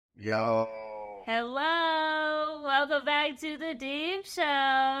Yo. Hello, welcome back to the Deep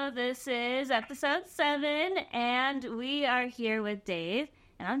Show. This is episode 7, and we are here with Dave,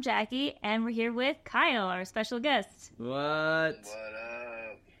 and I'm Jackie, and we're here with Kyle, our special guest. What? What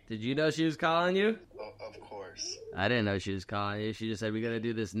up? Did you know she was calling you? Of course. I didn't know she was calling you. She just said, we gotta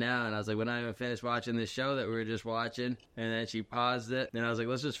do this now. And I was like, we're not even finished watching this show that we were just watching. And then she paused it. And I was like,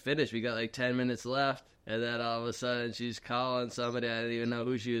 let's just finish. We got like 10 minutes left. And then all of a sudden she's calling somebody. I didn't even know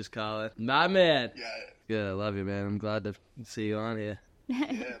who she was calling. My man. Yeah. Good. I love you, man. I'm glad to see you on here. Yeah,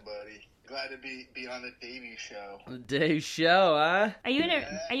 buddy. Glad to be on the Davey show. The Dave Show, huh? Are you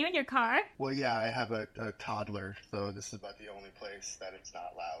in your car? Well, yeah, I have a toddler, so this is about the only place that it's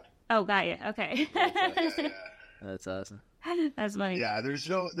not loud. Oh, got you. Okay. Yeah. That's awesome. That's funny. Yeah, there's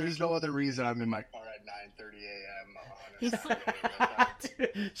no other reason I'm in my car at 9:30 a.m. on a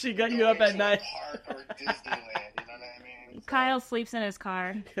Saturday. She got you up at night. Park or Disneyland, you know what I mean? Kyle sleeps in his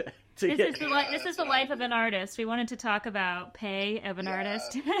car. This is the life of an artist. We wanted to talk about pay of an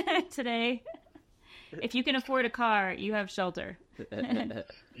artist today. If you can afford a car, you have shelter.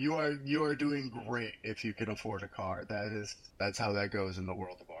 You are doing great if you can afford a car. That's how that goes in the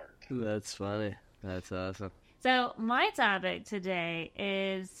world of art. That's funny. That's awesome. So my topic today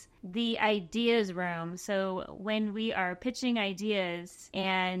is the ideas room. So when we are pitching ideas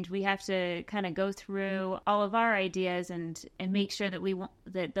and we have to kind of go through all of our ideas and make sure that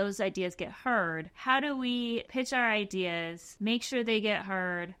that those ideas get heard, how do we pitch our ideas, make sure they get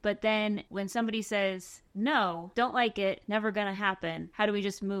heard, but then when somebody says, no, don't like it, never gonna happen, how do we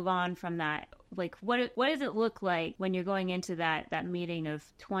just move on from that? Like, what does it look like when you're going into that meeting of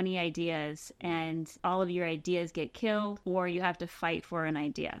 20 ideas and all of your ideas get killed, or you have to fight for an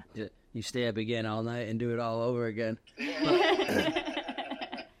idea? You stay up again all night and do it all over again.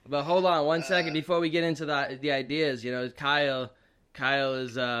 But hold on one second before we get into the ideas. You know, Kyle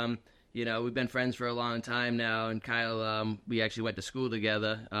is, we've been friends for a long time now, and Kyle, we actually went to school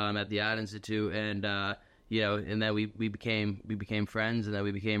together at the Art Institute, and and then we became friends, and then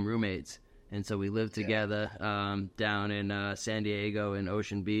we became roommates. And so we lived together down in San Diego and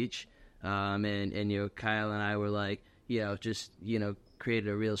Ocean Beach. And Kyle and I were like, created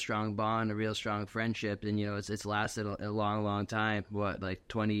a real strong bond, a real strong friendship. And, it's lasted a long, long time. What, like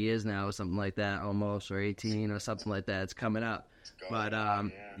 20 years now or something like that almost, or 18 or something like that. It's coming up. But,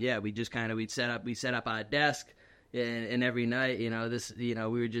 we just we set up our desk. And every night,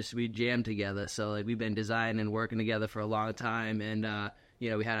 we jammed together. So, like, we've been designing and working together for a long time. And,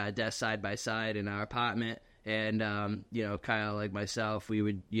 we had our desk side by side in our apartment, and, Kyle, like myself, we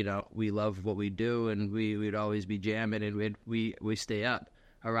would, we love what we do, and we'd always be jamming, and we stay up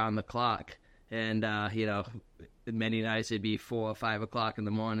around the clock. And, many nights it'd be 4 or 5 o'clock in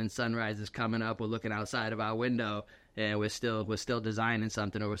the morning, sunrise is coming up, we're looking outside of our window, and we're still designing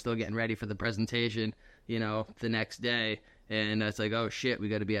something, or we're still getting ready for the presentation, the next day. And it's like, oh shit, we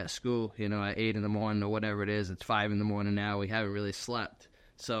got to be at school, at 8 in the morning or whatever it is. It's 5 in the morning now. We haven't really slept.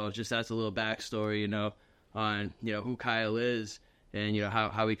 So just that's a little backstory, on, who Kyle is and,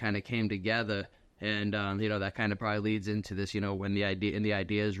 how we kind of came together. And, that kind of probably leads into this, when in the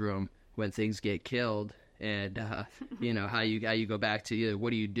ideas room, when things get killed, and, how you go back to what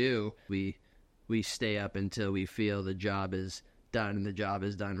do you do? We stay up until we feel the job is done and the job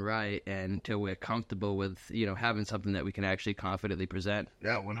is done right, and until we're comfortable with, having something that we can actually confidently present.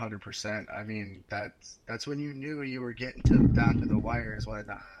 Yeah, 100%. I mean, that's when you knew you were getting down to the wires,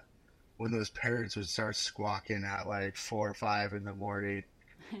 when those parents would start squawking at like 4 or 5 in the morning,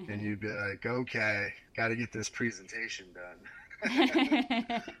 and you'd be like, okay, got to get this presentation done.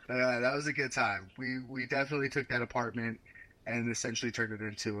 That was a good time. We definitely took that apartment and essentially turned it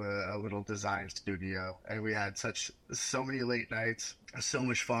into a little design studio. And we had so many late nights, so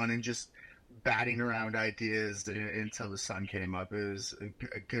much fun, and just batting around ideas until the sun came up. It was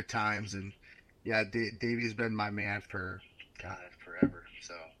good times. And yeah, Davey's been my man for, God, forever.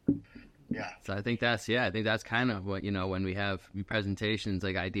 So, yeah. So I think that's kind of what, when we have presentations,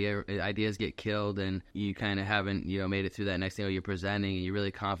 like ideas get killed, and you kind of haven't, made it through that next thing, or you're presenting and you're really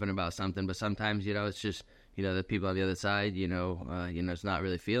confident about something. But sometimes, it's just, the people on the other side, it's not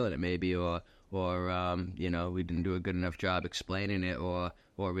really feeling it maybe, or we didn't do a good enough job explaining it, or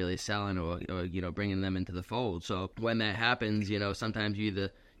really selling, or bringing them into the fold. So when that happens, sometimes you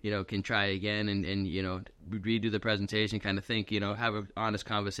either, can try again and redo the presentation, kind of think, have an honest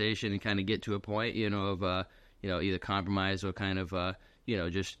conversation and kind of get to a point, of, either compromise or kind of,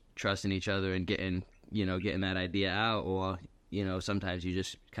 just trusting each other and getting that idea out, or, sometimes you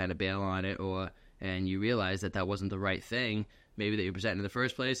just kind of bail on it, and you realize that wasn't the right thing, maybe that you presented in the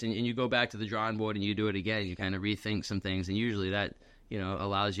first place, and you go back to the drawing board and you do it again. You kind of rethink some things, and usually that,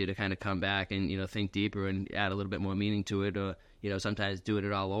 allows you to kind of come back and, think deeper and add a little bit more meaning to it, or, sometimes doing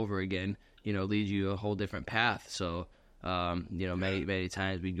it all over again, leads you a whole different path. So, many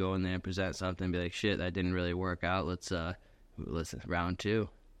times we'd go in there and present something and be like, shit, that didn't really work out. Let's round 2,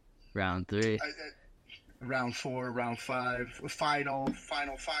 round 3. Round 4, round 5, final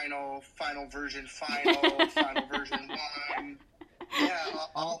version, final version 1. Yeah,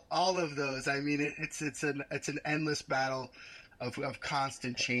 all of those. I mean, it's an endless battle of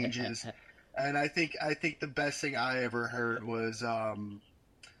constant changes. And I think the best thing I ever heard was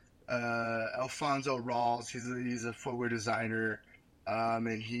Alfonso Rawls. He's a footwear designer,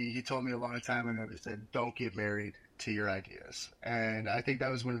 and he told me a long time ago. He said, "Don't get married to your ideas." And I think that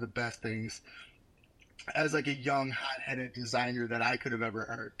was one of the best things as like a young, hot-headed designer that I could have ever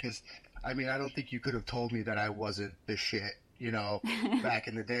heard. Because I mean, I don't think you could have told me that I wasn't the shit, back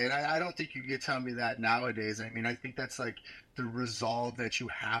in the day. And I don't think you could tell me that nowadays. I mean, I think that's like the resolve that you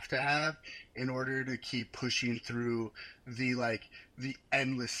have to have in order to keep pushing through the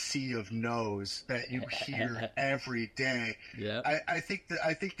endless sea of no's that you hear every day. Yeah. I think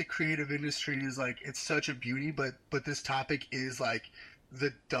the creative industry is like, it's such a beauty, but this topic is like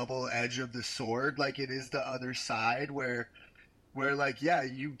the double edge of the sword. Like, it is the other side where like, yeah,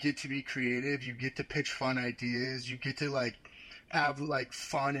 you get to be creative, you get to pitch fun ideas, you get to like have like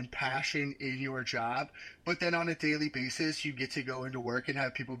fun and passion in your job, but then on a daily basis you get to go into work and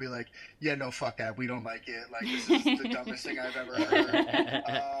have people be like, yeah, no, fuck that, we don't like it, like this is the dumbest thing I've ever heard.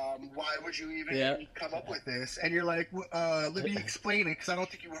 Why would you even come up with this? And you're like, let me explain it, because I don't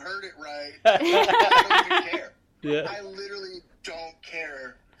think you heard it right. I don't even care. I literally don't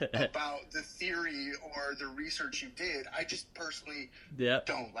care about the theory or the research you did. I just personally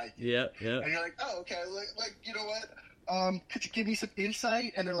don't like it. And you're like, oh, okay, like you know what? Could you give me some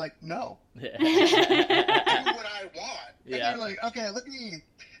insight? And they're like, no. Do what I want. And you're like, okay, let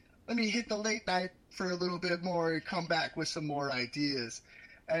me hit the late night for a little bit more and come back with some more ideas.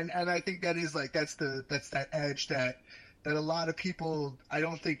 And I think that is like, that's that edge that a lot of people, I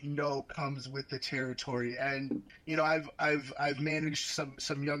don't think, know comes with the territory. And I've managed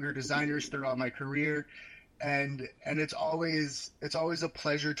some younger designers throughout my career, and it's always a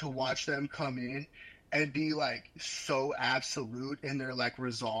pleasure to watch them come in and be like so absolute in their like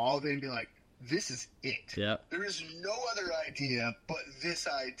resolve and be like, this is it. Yeah. There is no other idea but this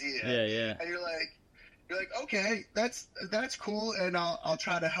idea. Yeah. And you're like, okay, that's cool, and I'll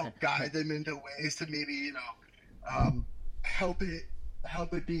try to help guide them into ways to maybe, help it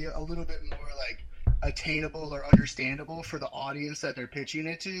be a little bit more like attainable or understandable for the audience that they're pitching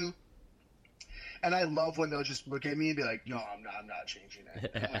it to. And I love when they'll just look at me and be like, no, I'm not changing it.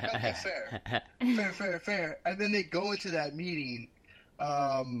 And I'm like, okay, fair. And then they go into that meeting,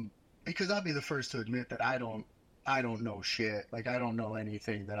 because I'll be the first to admit that I don't know shit. Like, I don't know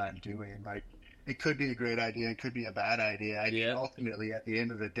anything that I'm doing. Like, it could be a great idea, it could be a bad idea. I mean, ultimately, at the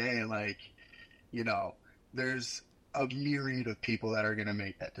end of the day, like, there's a myriad of people that are going to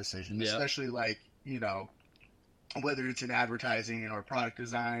make that decision, especially like, whether it's in advertising or product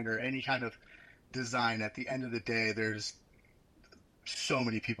design or any kind of design. At the end of the day, there's so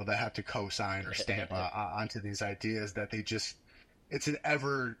many people that have to co-sign or stamp onto these ideas that it's an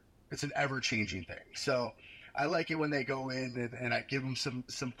ever changing thing. So I like it when they go in and I give them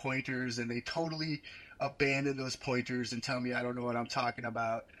some pointers, and they totally abandon those pointers and tell me I don't know what I'm talking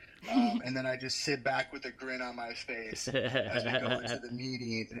about. And then I just sit back with a grin on my face as we go into the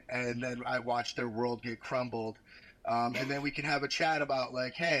meeting, and then I watch their world get crumbled. And then we can have a chat about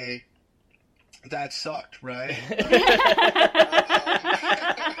like, hey, that sucked, right?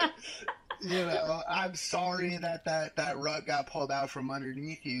 I'm sorry that rug got pulled out from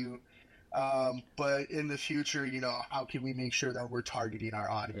underneath you. But in the future, how can we make sure that we're targeting our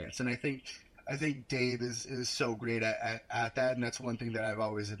audience? And I think Dave is so great at that, and that's one thing that I've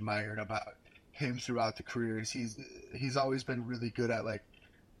always admired about him throughout the career. Is he's always been really good at like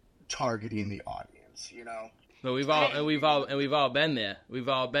targeting the audience, But we've all been there. We've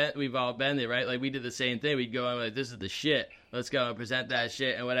all been there, right? Like, we did the same thing. We'd go and like, this is the shit. Let's go and present that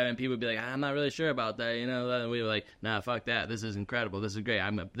shit and whatever. And people would be like, I'm not really sure about that, And we were like, nah, fuck that. This is incredible. This is great.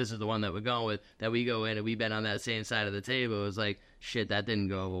 This is the one that we're going with. That we go in and we've been on that same side of the table. It was like, shit, that didn't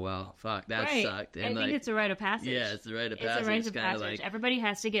go over well. Fuck, that sucked. And I think it's a rite of passage. Yeah, it's a rite of passage. It's a rite of passage. Like, everybody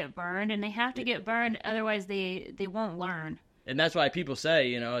has to get burned, and they have to get burned, otherwise they won't learn. And that's why people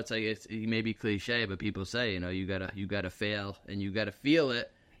say, it's like, it may be cliche, but people say, you gotta fail, and you gotta feel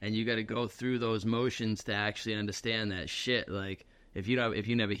it, and you gotta go through those motions to actually understand that shit. Like, if you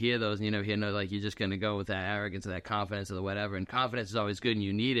never hear those, and you never hear like, you're just gonna go with that arrogance or that confidence or whatever. And confidence is always good, and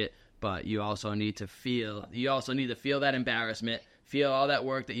you need it, but you also need to feel that embarrassment, feel all that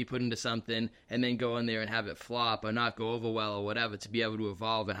work that you put into something, and then go in there and have it flop or not go over well or whatever, to be able to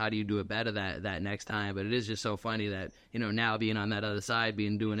evolve, and how do you do it better that next time. But it is just so funny that, now being on that other side,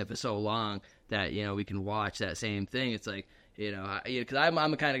 doing it for so long, that, we can watch that same thing. It's like, because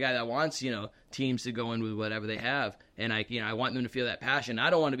I'm the kind of guy that wants, teams to go in with whatever they have. And I want them to feel that passion. I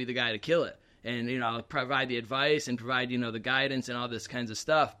don't want to be the guy to kill it. And, I'll provide the advice and provide, the guidance and all this kinds of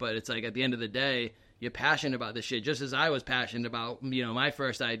stuff. But it's like, at the end of the day, you're passionate about this shit, just as I was passionate about, my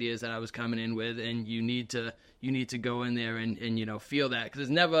first ideas that I was coming in with. And you need to go in there and feel that. Because it's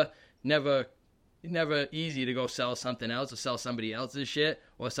never easy to go sell something else or sell somebody else's shit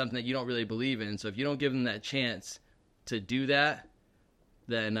or something that you don't really believe in. So if you don't give them that chance to do that,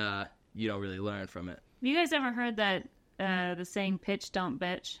 then you don't really learn from it. Have you guys ever heard that the saying "pitch don't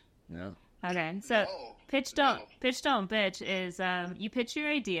bitch"? No. Okay, so No. pitch don't bitch is you pitch your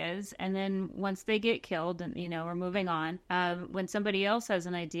ideas, and then once they get killed, and we're moving on. When somebody else has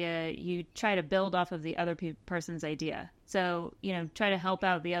an idea, you try to build off of the other person's idea. So try to help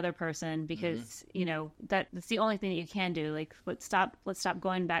out the other person, because that's the only thing that you can do. Like, let's stop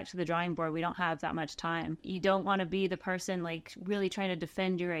going back to the drawing board. We don't have that much time. You don't want to be the person like really trying to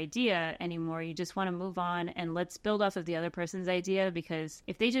defend your idea anymore. You just want to move on, and let's build off of the other person's idea, because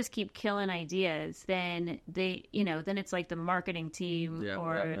if they just keep killing ideas, then then it's like the marketing team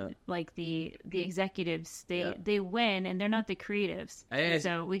like the executives. They win, and they're not the creatives.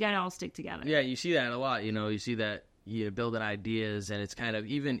 So we got to all stick together. Yeah, you see that a lot. You see that. You're building ideas, and it's kind of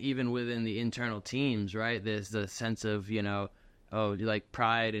even within the internal teams, right? There's the sense of, like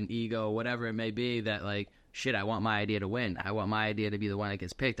pride and ego, whatever it may be, that like, shit, I want my idea to win. I want my idea to be the one that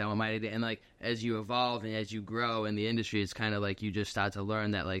gets picked. I want my idea. And like, as you evolve and as you grow in the industry, it's kind of like you just start to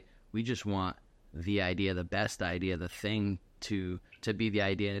learn that like, we just want the idea, the best idea, the thing to be the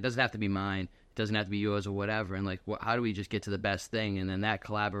idea. And it doesn't have to be mine. It doesn't have to be yours or whatever. And like, how do we just get to the best thing? And then that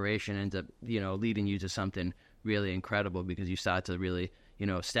collaboration ends up, leading you to something really incredible, because you start to really,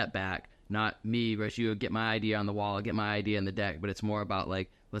 step back, not me versus you, get my idea on the wall, get my idea in the deck, but it's more about like,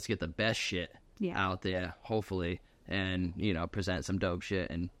 let's get the best shit out there, hopefully, and, present some dope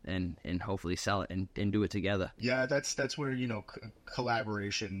shit and hopefully sell it and do it together. Yeah, that's where,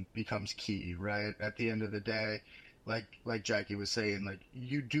 collaboration becomes key, right? At the end of the day, like Jackie was saying, like,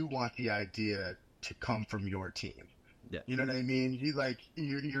 you do want the idea to come from your team. Yeah. You know what I mean?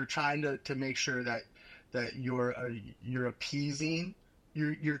 You're trying to make sure that you're appeasing,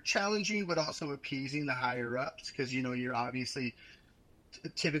 you're challenging, but also appeasing the higher ups, because you're obviously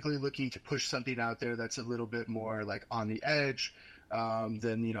typically looking to push something out there that's a little bit more like on the edge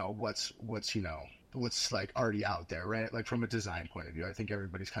than what's like already out there, right? Like from a design point of view, I think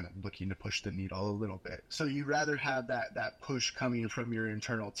everybody's kind of looking to push the needle a little bit. So you'd rather have that push coming from your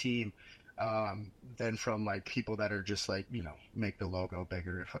internal team than from like people that are just like, make the logo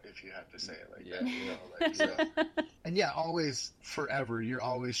bigger, if you have to say it like that. And yeah, always, forever, you're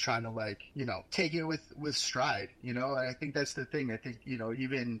always trying to like, take it with stride, and I think that's the thing. I think,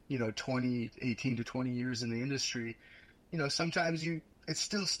 even, 18 to 20 years in the industry, sometimes it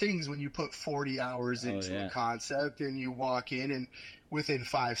still stings when you put 40 hours into a concept and you walk in and within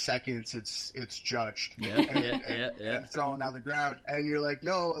 5 seconds it's judged and thrown on the ground, and you're like,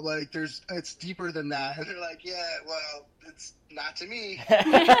 no, like it's deeper than that, and they're like, yeah, well, it's not to me.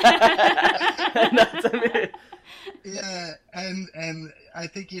 Not to me. Yeah, and I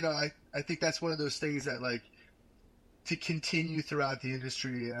think I think that's one of those things that, like, to continue throughout the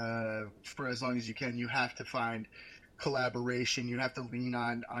industry for as long as you can, you have to find collaboration. You have to lean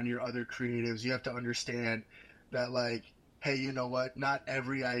on your other creatives. You have to understand that, like, hey, you know what? Not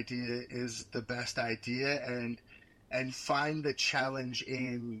every idea is the best idea, and find the challenge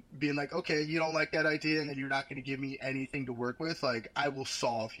in being like, okay, you don't like that idea and you're not going to give me anything to work with. Like, I will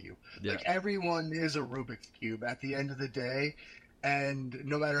solve you. Yeah. Like, everyone is a Rubik's Cube at the end of the day. And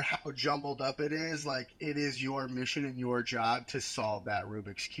no matter how jumbled up it is, like, it is your mission and your job to solve that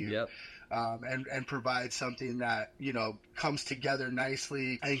Rubik's Cube. Yep. And provide something that, comes together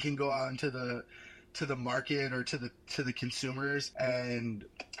nicely and can go out into the market or to the consumers, and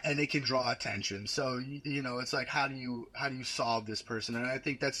it can draw attention. So, it's like, how do you solve this person? And I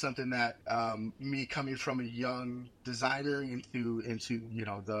think that's something that me coming from a young designer into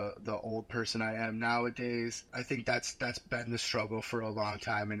the old person I am nowadays, I think that's been the struggle for a long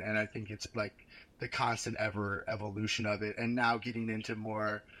time, and I think it's like the constant evolution of it. And now getting into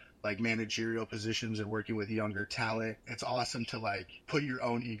more like managerial positions and working with younger talent, it's awesome to like put your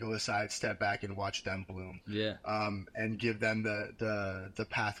own ego aside, step back, and watch them bloom. Yeah. And give them the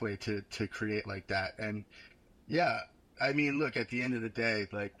pathway to create like that. And yeah, I mean, look, at the end of the day,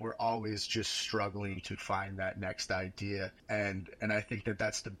 like, we're always just struggling to find that next idea. And I think that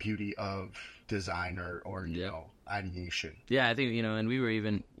that's the beauty of design or you know, ideation. Yeah, I think, and we were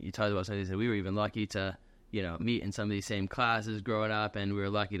even, you talked about something, we were even lucky to, meet in some of these same classes growing up, and we were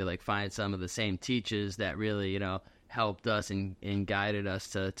lucky to, like, find some of the same teachers that really, helped us and guided us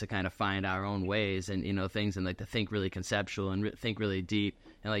to kind of find our own ways and, things, and, like, to think really conceptual and think really deep.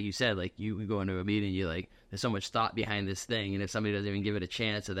 And like you said, like, you go into a meeting, you're like, there's so much thought behind this thing, and if somebody doesn't even give it a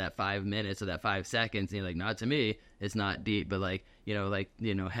chance of that 5 minutes or that 5 seconds, and you're like, not to me, it's not deep. But like,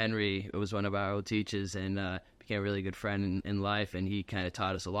 Henry was one of our old teachers, and became a really good friend in life, and he kind of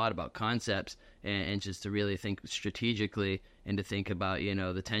taught us a lot about concepts and just to really think strategically and to think about,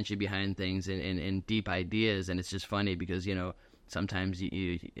 the tension behind things and deep ideas. And it's just funny because, sometimes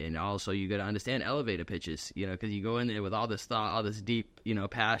you and also you got to understand elevator pitches, because you go in there with all this thought, all this deep,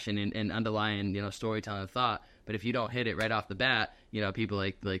 passion and underlying, storytelling thought. But if you don't hit it right off the bat, people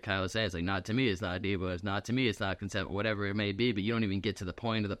like Kyle was saying, it's like, not to me, it's not a deep, it's not to me, it's not a concept, whatever it may be. But you don't even get to the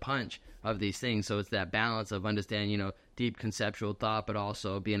point of the punch of these things. So it's that balance of understanding, deep conceptual thought, but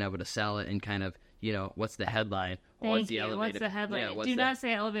also being able to sell it and kind of, what's the headline? What's the headline? Do not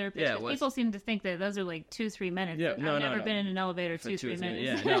say elevator pitch. Yeah, people seem to think that those are like 2-3 minutes. Yeah, I've never been in an elevator 2-3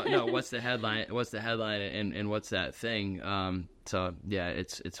 minutes. Yeah, no. What's the headline? What's the headline? And what's that thing? So yeah,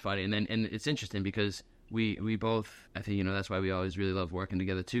 it's funny, and it's interesting because we both, I think, that's why we always really love working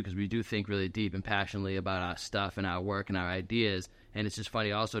together too, because we do think really deep and passionately about our stuff and our work and our ideas. And it's just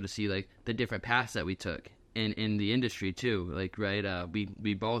funny also to see like the different paths that we took in the industry too. Like, right,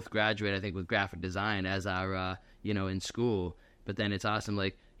 we both graduated, I think, with graphic design as our in school, but then it's awesome,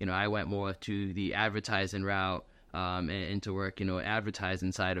 like, I went more to the advertising route and to work,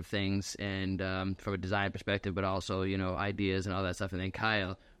 advertising side of things, and from a design perspective, but also, ideas and all that stuff. And then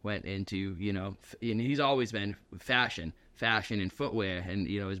Kyle went into, and he's always been fashion and footwear, and,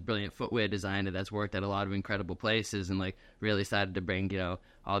 his brilliant footwear designer that's worked at a lot of incredible places, and like really started to bring,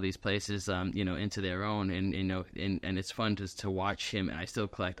 all these places, into their own, and and it's fun to watch him. And I still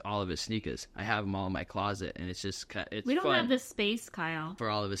collect all of his sneakers. I have them all in my closet, and it's we don't fun have the space, Kyle,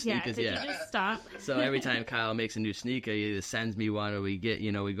 for all of his sneakers. You just stop? So every time Kyle makes a new sneaker, he either sends me one or we get,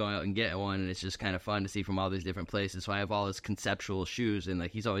 we go out and get one, and it's just kind of fun to see from all these different places. So I have all his conceptual shoes, and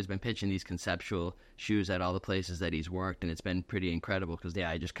like he's always been pitching these conceptual shoes at all the places that he's worked, and it's been pretty incredible because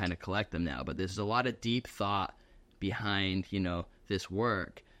I just kind of collect them now. But there's a lot of deep thought behind this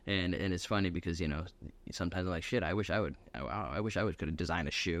work, and it's funny because sometimes I'm like, shit, I wish I could have designed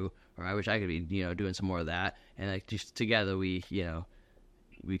a shoe, or I wish I could be doing some more of that. And like just together we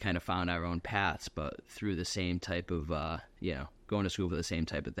kind of found our own paths, but through the same type of going to school for the same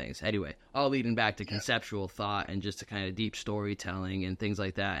type of things. Anyway, all leading back to conceptual thought and just to kind of deep storytelling and things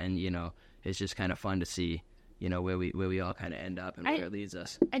like that. And it's just kind of fun to see where we all kind of end up and where it leads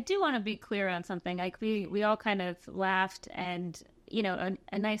us. I do want to be clear on something. Like we all kind of laughed, and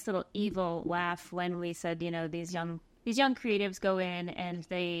a nice little evil laugh when we said these young creatives go in and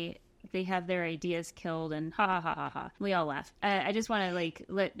they have their ideas killed, and ha ha ha ha ha. We all laugh. I just want to like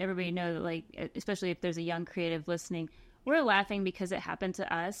let everybody know that, like, especially if there's a young creative listening, we're laughing because it happened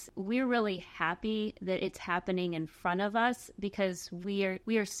to us. We're really happy that it's happening in front of us because we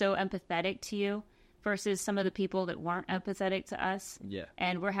are so empathetic to you versus some of the people that weren't empathetic to us. Yeah.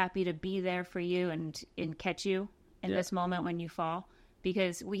 And we're happy to be there for you and catch you in this moment when you fall,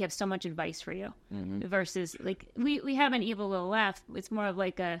 because we have so much advice for you. Mm-hmm. Versus like we have an evil little laugh. It's more of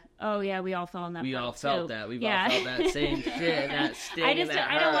like oh yeah, we all fell in that. We all felt that. We've all felt that same shit, that sting, I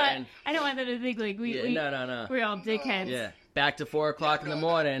don't want them to think like no. We're all dickheads. Yeah. Back to 4:00 in the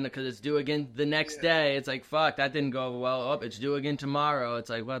morning because it's due again the next day. It's like, fuck, that didn't go well. Oh, it's due again tomorrow.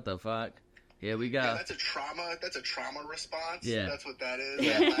 It's like, what the fuck? Here we go. Yeah, that's a trauma response. Yeah. That's what that is.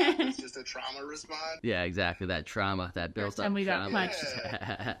 That it's just a trauma response. Yeah, exactly. That trauma, that built up. And we got punched.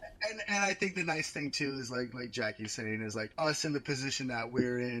 Yeah. and I think the nice thing too is like Jackie's saying is like us in the position that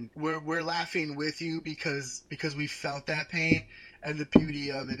we're in. We're laughing with you because we felt that pain. And the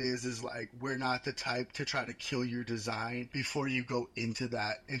beauty of it is like we're not the type to try to kill your design before you go into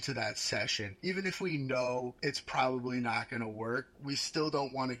that session. Even if we know it's probably not going to work, we still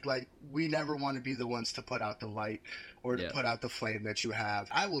don't want to, like, we never want to be the ones to put out the light or to put out the flame that you have.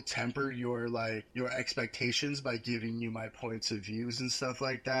 I will temper your expectations by giving you my points of views and stuff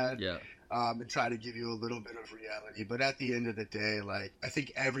like that. Yeah. And try to give you a little bit of reality. But at the end of the day, like, I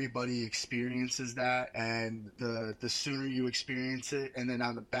think everybody experiences that, and the sooner you experience it, and then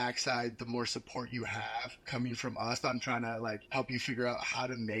on the backside, the more support you have coming from us. I'm trying to like help you figure out how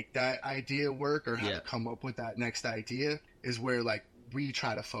to make that idea work or how to come up with that next idea, is where like we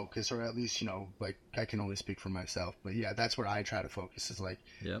try to focus, or at least, like, I can only speak for myself, but yeah, that's where I try to focus, is like,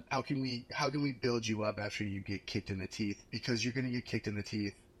 Yep. how can we build you up after you get kicked in the teeth? Because you're going to get kicked in the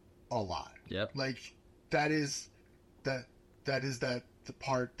teeth a lot. Yep. Like, that is the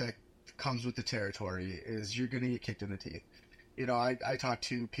part that comes with the territory, is you're going to get kicked in the teeth. I talk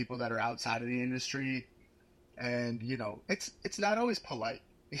to people that are outside of the industry, and, it's not always polite.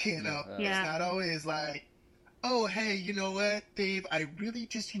 Yeah. It's not always like, oh, hey, you know what, Dave, I really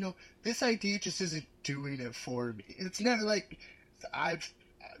just, this idea just isn't doing it for me. It's never like,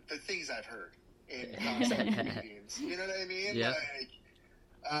 the things I've heard in concept meetings, you know what I mean? Yeah.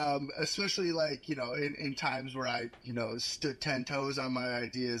 Like, especially like, in times where I, stood 10 toes on my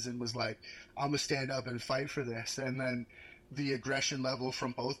ideas and was like, I'm gonna stand up and fight for this. And then the aggression level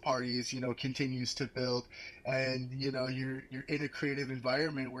from both parties, continues to build. And, you're in a creative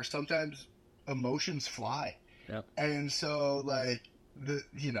environment where sometimes emotions fly. Yep. And so, like,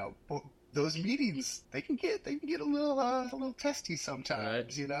 those meetings, they can get a little testy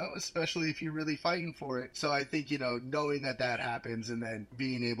sometimes, right. Especially if you're really fighting for it. So I think, knowing that happens, and then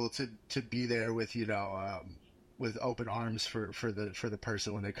being able to be there with, with open arms for the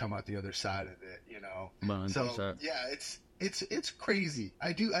person when they come out the other side of it, 100%. So yeah, it's crazy.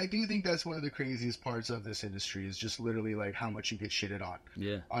 I do think that's one of the craziest parts of this industry, is just literally like how much you get shitted on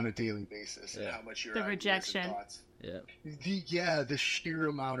on a daily basis, and how much the rejection. The sheer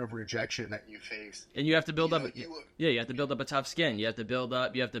amount of rejection that you face. And you have to build up. You have to build up a tough skin. You have to build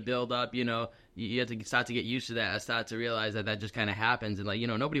up. You have to start to get used to that. Start to realize that just kind of happens. And like,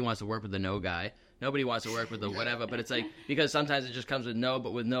 nobody wants to work with a no guy. Nobody wants to work with a whatever, but it's like, because sometimes it just comes with no,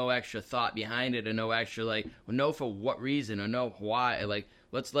 but with no extra thought behind it, and no extra, like, no for what reason, or no why. Like,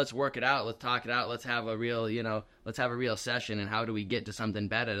 let's work it out, let's talk it out, let's have a real, session, and how do we get to something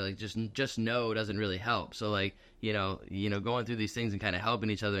better? Like, just no doesn't really help. So like, going through these things and kind of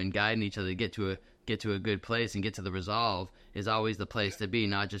helping each other and guiding each other to get to a good place and get to the resolve is always the place to be,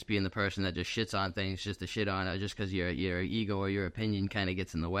 not just being the person that just shits on things just to shit on it, just because your ego or your opinion kind of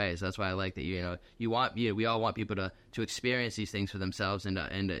gets in the way. So that's why I like that, we all want people to experience these things for themselves and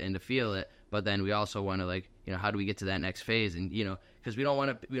to feel it, but then we also want to, like, how do we get to that next phase? And because we don't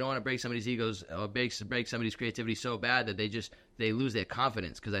want to break somebody's egos or break somebody's creativity so bad that they lose their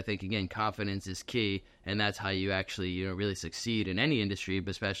confidence, because I think, again, confidence is key, and that's how you actually really succeed in any industry,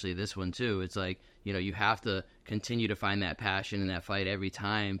 but especially this one too. It's like, you have to continue to find that passion and that fight every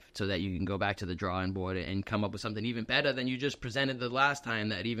time, so that you can go back to the drawing board and come up with something even better than you just presented the last time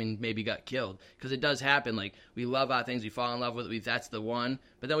that even maybe got killed. Because it does happen. Like, we love our things, we fall in love with it, that's the one,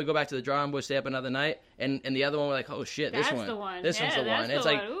 but then we go back to the drawing board, stay up another night, and the other one, we're like, oh shit, this one's the one. This one's the one. It's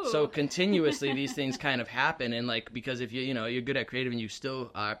like, Ooh. so continuously these things kind of happen, and like, because if you're good at creative and you still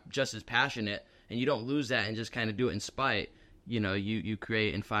are just as passionate, and you don't lose that and just kind of do it in spite, you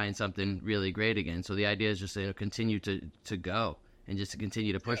create and find something really great again. So the idea is just to continue to go, and just to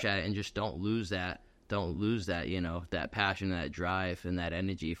continue to push at it, and just don't lose that, that passion, that drive, and that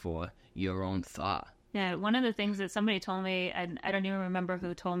energy for your own thought. Yeah, one of the things that somebody told me, and I don't even remember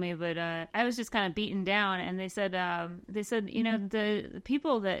who told me, but I was just kind of beaten down, and they said, the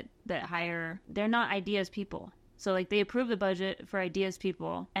people that hire, they're not ideas people. So like, they approve the budget for ideas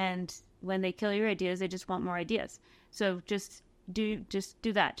people, and when they kill your ideas, they just want more ideas. So just do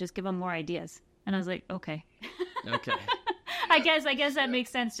that. Just give them more ideas. And I was like, okay. Okay. I guess that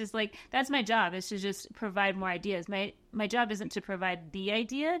makes sense. Just like, that's my job, is to just provide more ideas. My job isn't to provide the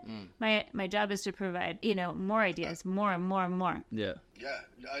idea. My job is to provide, more ideas, more and more and more. Yeah. Yeah.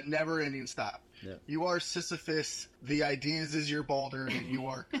 A never ending stop. Yeah. You are Sisyphus. The ideas is your boulder, and you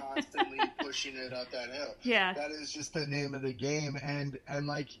are constantly pushing it up that hill. Yeah. That is just the name of the game. And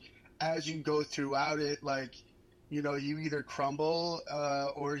like, as you go throughout it, like, you either crumble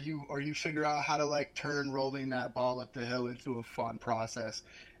or you figure out how to, like, turn rolling that ball up the hill into a fun process.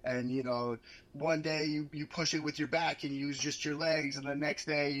 And one day you push it with your back and use just your legs, and the next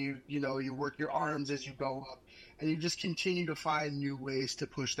day you work your arms as you go up, and you just continue to find new ways to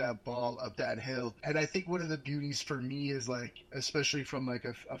push that ball up that hill. And I think one of the beauties for me is, like, especially from like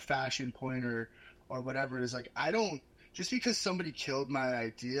a fashion point or whatever, is like, I don't, just because somebody killed my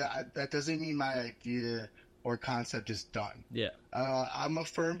idea, that doesn't mean my idea or concept is done. Yeah. I'm a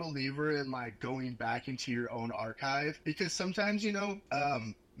firm believer in, like, going back into your own archive, because sometimes,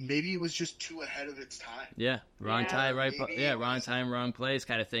 maybe it was just too ahead of its time. Yeah. Wrong time, wrong time, wrong place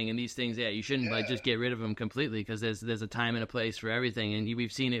kind of thing. And these things, you shouldn't like just get rid of them completely, because there's a time and a place for everything. And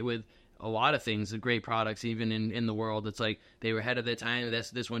we've seen it with a lot of things, great products, even in the world. It's like they were ahead of their time.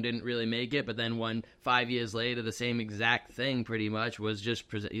 This one didn't really make it, but then 5 years later, the same exact thing pretty much was just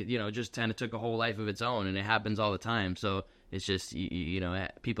kind of took a whole life of its own, and it happens all the time. So it's just,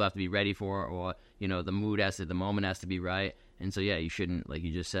 people have to be ready for it, or, the moment has to be right. And so, yeah, you shouldn't, like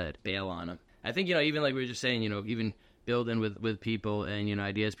you just said, bail on them. I think, even like we were just saying, even building with people and,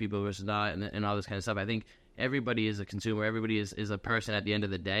 ideas, people versus not, and all this kind of stuff. I think everybody is a consumer. Everybody is a person at the end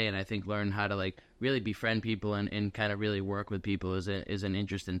of the day. And I think learning how to, like, really befriend people and kind of really work with people is an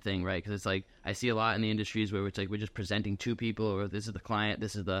interesting thing, right? Because it's like, I see a lot in the industries where it's like we're just presenting to people, or this is the client,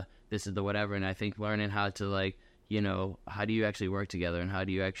 this is the whatever. And I think learning how to, like, how do you actually work together, and how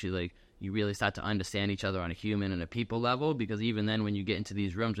do you actually, like, you really start to understand each other on a human and a people level, because even then when you get into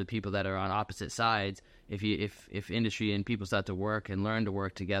these rooms with people that are on opposite sides, if industry and people start to work and learn to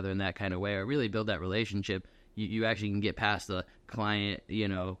work together in that kind of way, or really build that relationship, you actually can get past the client,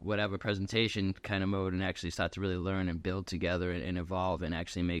 whatever presentation kind of mode, and actually start to really learn and build together and evolve and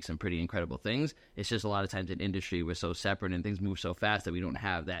actually make some pretty incredible things. It's just a lot of times in industry we're so separate and things move so fast that we don't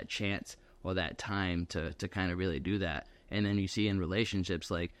have that chance or that time to kind of really do that. And then you see in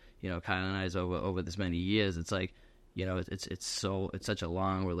relationships, like, Kyle and I's over this many years, it's like, it's such a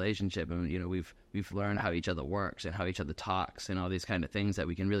long relationship, and we've learned how each other works and how each other talks and all these kind of things that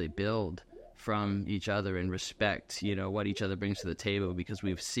we can really build from each other and respect, what each other brings to the table, because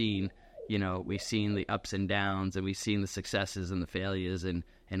we've seen the ups and downs, and we've seen the successes and the failures and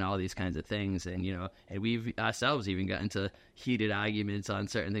all these kinds of things. And, and we've ourselves even got into heated arguments on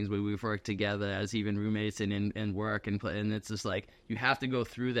certain things where we've worked together as even roommates and work and play. And it's just like, you have to go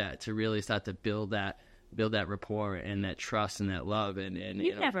through that to really start to build that rapport and that trust and that love. And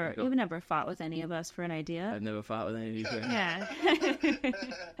you've never fought with any of us for an idea. I've never fought with any of you. Yeah.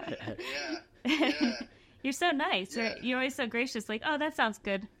 Yeah. You're so nice. Yeah. You're always so gracious. Like, oh, that sounds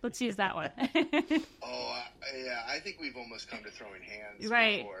good. Let's use that one. Yeah. I think we've almost come to throwing hands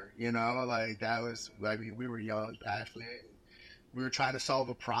right before. Like that was. I mean, we were young, passionate. We were trying to solve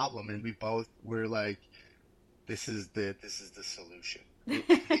a problem, and we both were like, "This is the solution."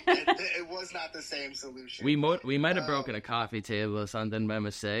 It was not the same solution. We might have broken a coffee table or something by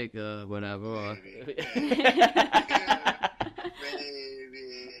mistake, whatever. Maybe.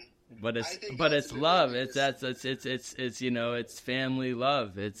 But it's love. It's family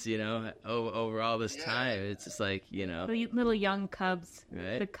love. It's over all this time. It's just like the little young cubs,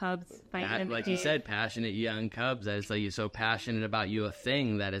 right? The cubs fighting. Like you said, passionate young cubs. That it's like you're so passionate about your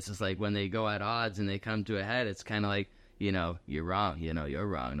thing that it's just like when they go at odds and they come to a head, it's kind of like you're wrong. You're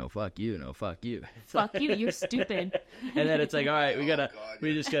wrong. No, fuck you. No, fuck you. Fuck you. You're stupid. And then it's like, all right,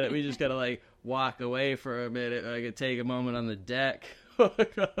 we just gotta like walk away for a minute. I could take a moment on the deck.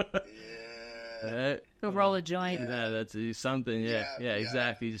 Yeah. Go roll a joint. Yeah, that's something. Yeah,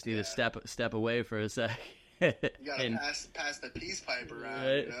 exactly. You just need to step away for a sec. You gotta pass the peace pipe around,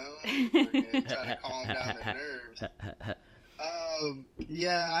 right? Try to calm down the nerves.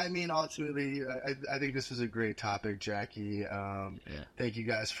 I mean, ultimately, I think this was a great topic, Jackie. Thank you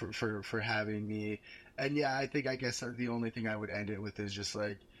guys for having me. And I guess the only thing I would end it with is just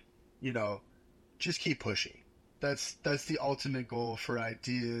like, just keep pushing. That's the ultimate goal for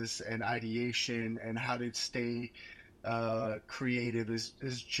ideas and ideation, and how to stay creative is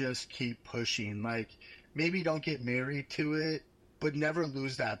just keep pushing. Like, maybe don't get married to it, but never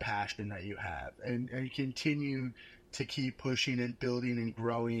lose that passion that you have, and continue to keep pushing and building and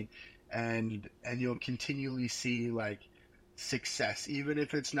growing, and you'll continually see like success, even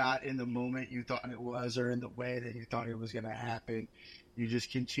if it's not in the moment you thought it was, or in the way that you thought it was going to happen. You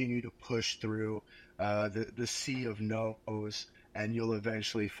just continue to push through the sea of no's, and you'll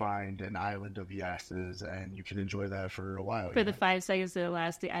eventually find an island of yeses, and you can enjoy that for a while. For the 5 seconds that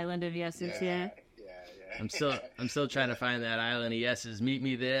last, the island of yeses, yeah. I'm still trying to find that island of yeses. Meet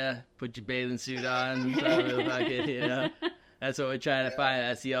me there. Put your bathing suit on. That's what we're trying to find.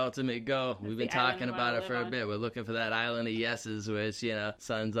 That's the ultimate goal. We've been talking about it for a bit. We're looking for that island of yeses where it's,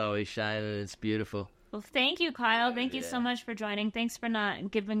 sun's always shining and it's beautiful. Well, thank you, Kyle. Thank you so much for joining. Thanks for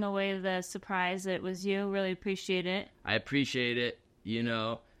not giving away the surprise that it was you. Really appreciate it. I appreciate it.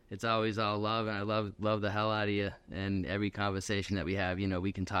 It's always all love, and I love the hell out of you. And every conversation that we have,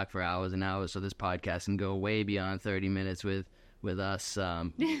 we can talk for hours and hours. So this podcast can go way beyond 30 minutes with us.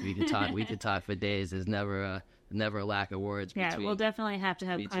 We could talk for days. There's never a lack of words. Yeah, we'll definitely have to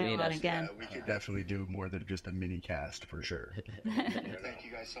have Kyle on again. Yeah, we could definitely do more than just a mini cast for sure. Thank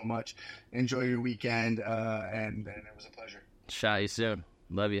you guys so much. Enjoy your weekend, and it was a pleasure. Shot you soon.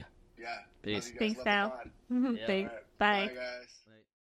 Love you. Yeah. Peace. Thanks, Kyle. Thanks. Right. Bye. Bye, guys.